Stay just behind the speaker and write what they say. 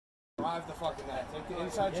Drive the fucking net. Take the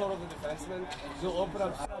inside shoulder of the defenseman. You'll open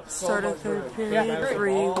up. Start a third period,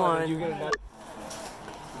 3-1.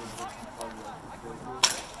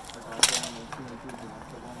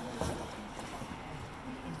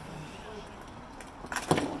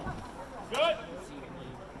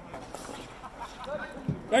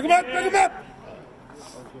 Back him up! Back him up!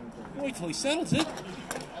 Wait till he settles it.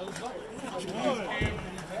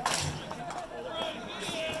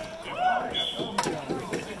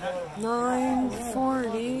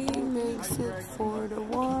 9:40 makes it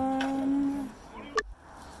 4-1.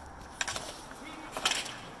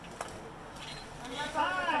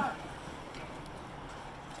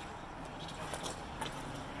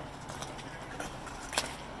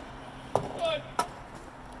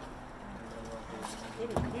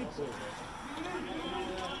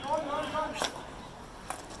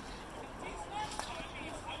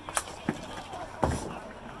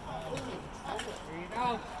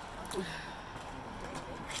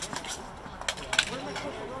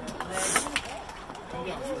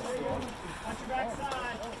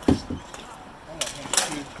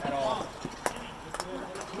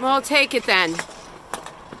 Well, take it then.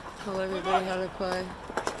 Tell everybody how to play.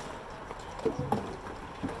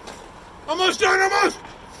 Almost done, almost!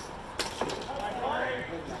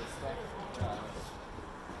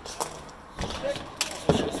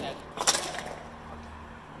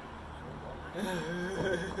 I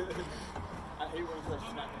hate when you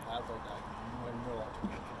smack the pads like that.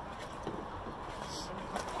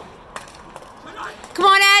 Come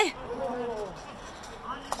on, Ed!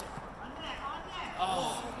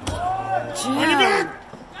 Yeah.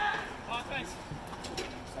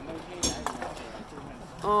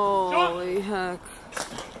 Holy heck.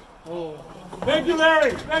 Oh. Thank you,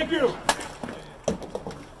 Larry. Thank you.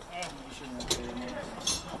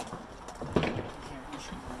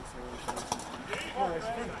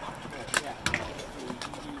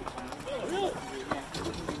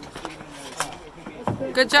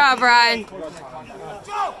 Good job, Brian.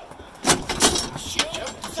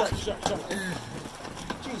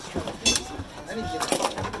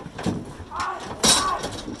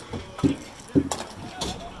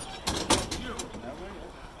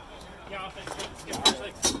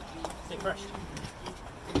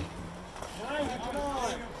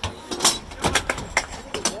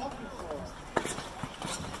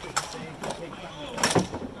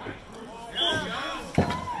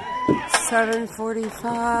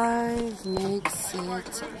 $7:45 makes it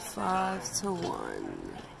 5-1.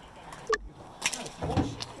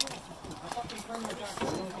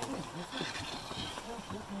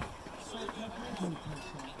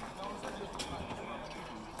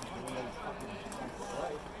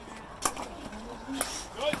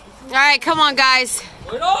 All right, come on, guys.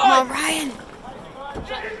 Come on, Ryan.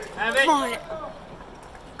 Come on.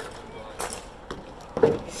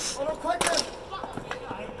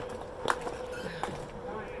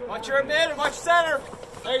 Watch your mid and watch center.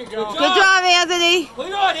 There you go. Good job, Anthony.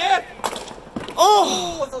 Lean on, Ed.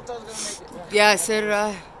 Oh. I thought that was going to make it. Yeah, so did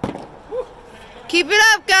I. Keep it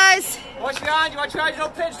up, guys. Watch behind you. Watch behind you.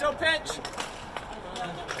 Don't pinch. Don't pinch.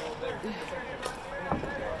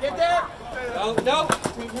 Get there. No, no.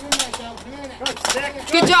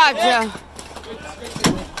 Good job, Joe.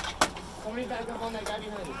 Somebody back up on that guy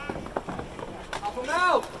behind you. Help him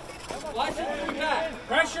out. Watch him do that.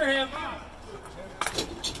 Pressure him.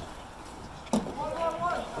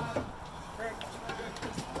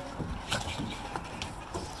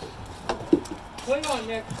 Swing on,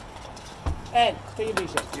 Nick. Ed, take a beat.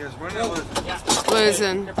 Yes, we're not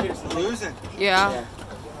losing. Losing. Losing? Yeah.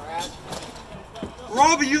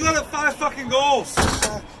 Robbie, you let up 5 fucking goals.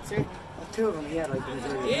 See, 2 of them he had like the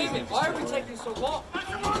majority. Damn it, why are we taking so long?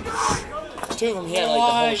 2 of them he had like the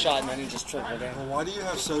whole shot and then he just tripled in. Well, why do you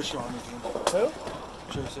have Sosha on your team? Who?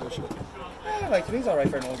 Joe Sosha. I like him. He's alright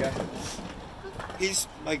for an old guy. He's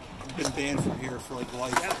like been banned from here for like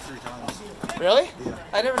life 3 times. Really? Yeah.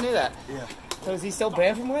 I never knew that. Yeah. So is he still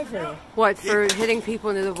banned from life or? What, for hitting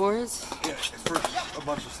people into the boards? Yeah, for a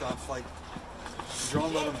bunch of stuff. Like,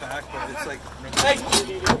 John let him back, but it's like... Hey!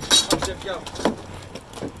 Go.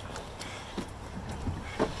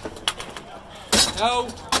 No!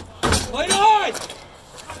 Play on!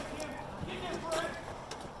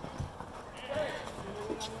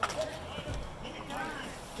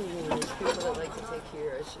 There's people that like to take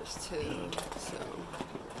here, it's just 2, so...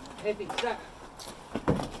 Hey, stop.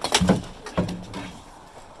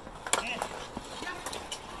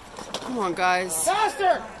 Come on, guys.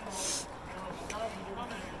 Faster!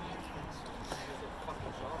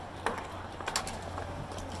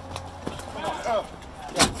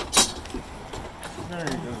 There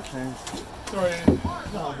you go, Shane. Sorry.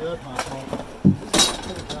 It's all good, huh?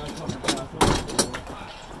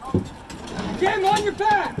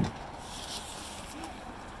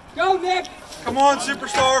 Come on,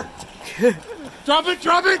 superstar. Drop it,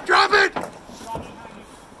 drop it, drop it!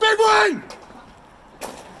 Big one!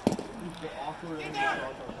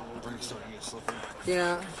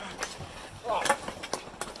 Yeah.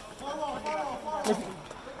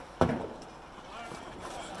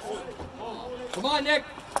 Come on, Nick.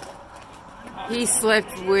 He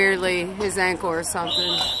slipped weirdly, his ankle or something.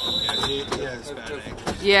 Yeah, he has bad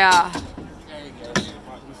ankle. Yeah.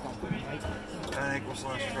 Bad ankle /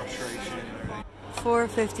 frustration and everything.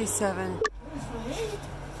 4:57.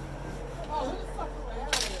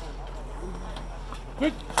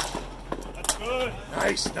 Good. That's good.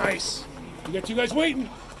 Nice, nice. We got you guys waiting.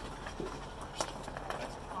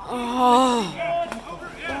 Oh.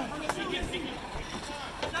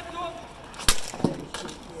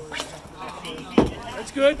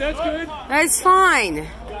 That's good, that's good. That's fine.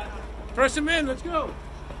 Press him in, let's go.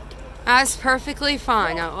 That's perfectly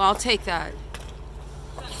fine. I'll take that.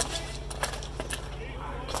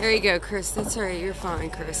 There you go, Chris. That's all right. You're fine,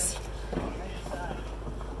 Chris.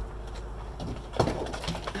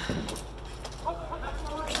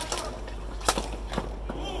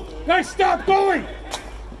 Guys, stop going!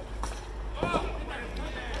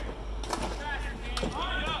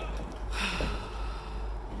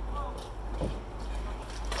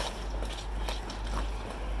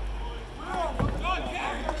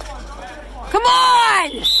 Come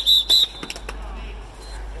on!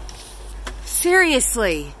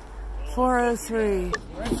 Seriously. 403.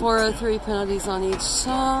 403 penalties on each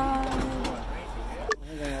side. I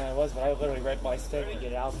don't know what it was, but I literally ripped my stick to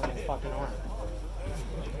get it out from his fucking arm.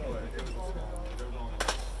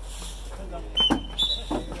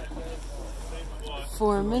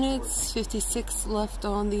 Four minutes, 56 left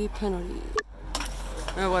on the penalty.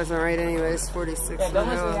 That wasn't right anyways, 46. Yeah, don't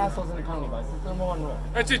listen to the assholes in the penalty box. It's number one rule.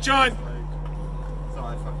 That's it, John.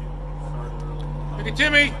 Look at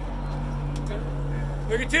Timmy.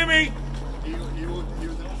 Look at Timmy. He was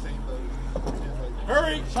in the same boat.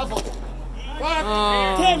 Hurry. Shuffle.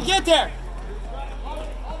 Oh. Tim, get there.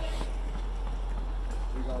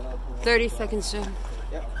 30 seconds, Jim.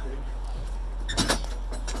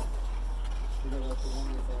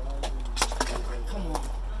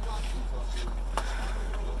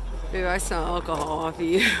 Babe, I smell alcohol off of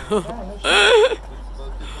you.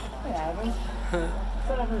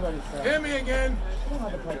 Timmy again.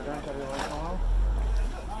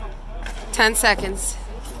 10 seconds.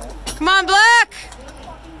 Come on, Black!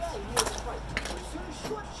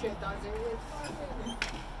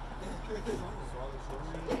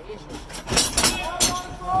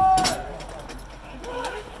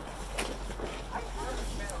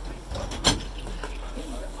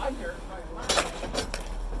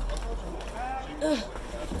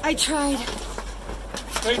 I tried.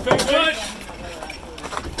 Wait, wait, wait.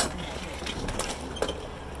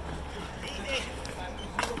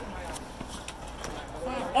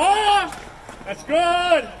 Oh! That's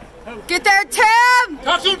good! Get there, Tim!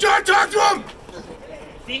 Talk to him, John! Talk to him!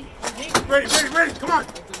 Ready, ready, ready! Come on!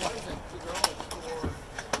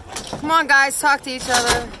 Come on, guys, talk to each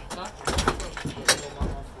other.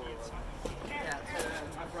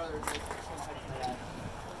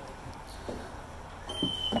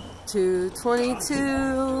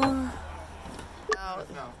 $222.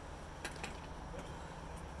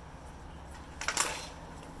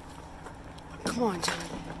 Come on, John.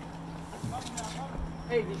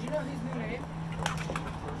 Hey, did you know his new name?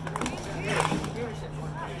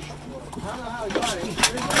 I don't know how he got it.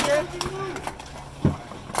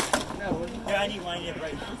 Yeah, I need one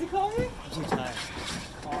right. What's he calling me? I'm too tired.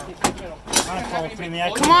 I'm gonna call Timmy.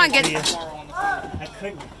 I Come on, get. I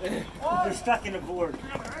couldn't. They're stuck in the board.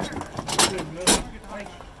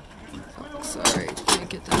 Sorry, can't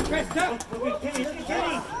get that. Look at Timmy. Look at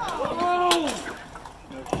Timmy.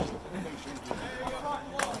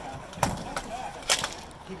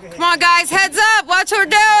 Come on, guys, heads up. Watch what we're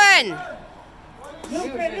doing.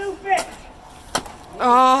 Loop it.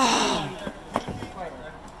 Oh.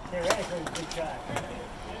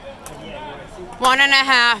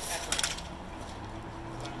 1.5.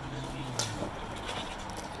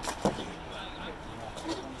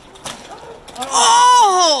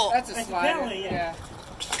 Oh! That's a slider. penalty, yeah.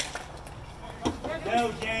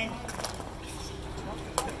 Go, Jane.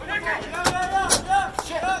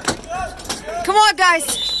 Come on, guys.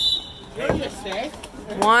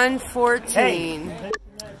 1:14. Hey.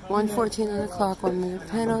 1:14 on the clock. 1 minute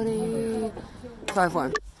penalty.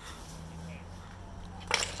 5-1.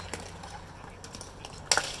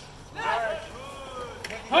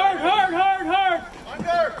 Hard, hard, hard, hard!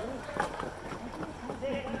 Under!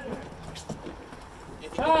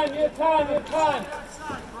 Time, you have time, you have time.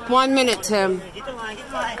 1 minute, Tim. Get the line, get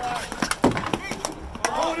the line.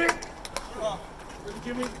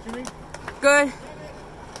 Jimmy. Good.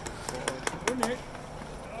 Good Nick.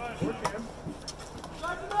 Good Cam.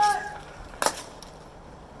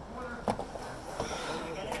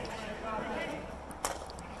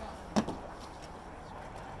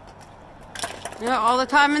 Yeah, all the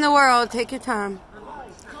time in the world. Take your time.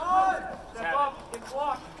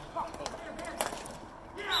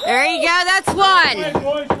 There you go. That's one.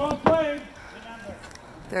 Boys, well played.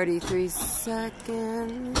 33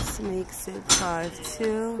 seconds makes it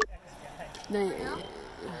 5-2. Good.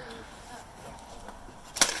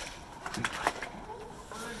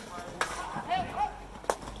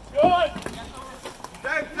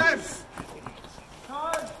 Dave.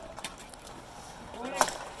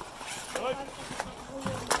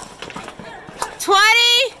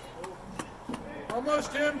 20.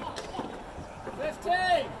 Almost him.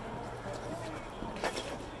 15.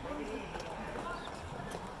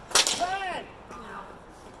 10.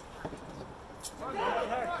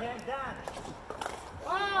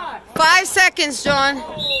 5. 5 seconds, John.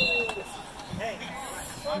 Hey.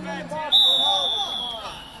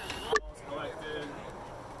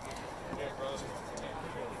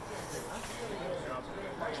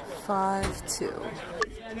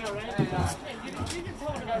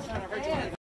 5-2.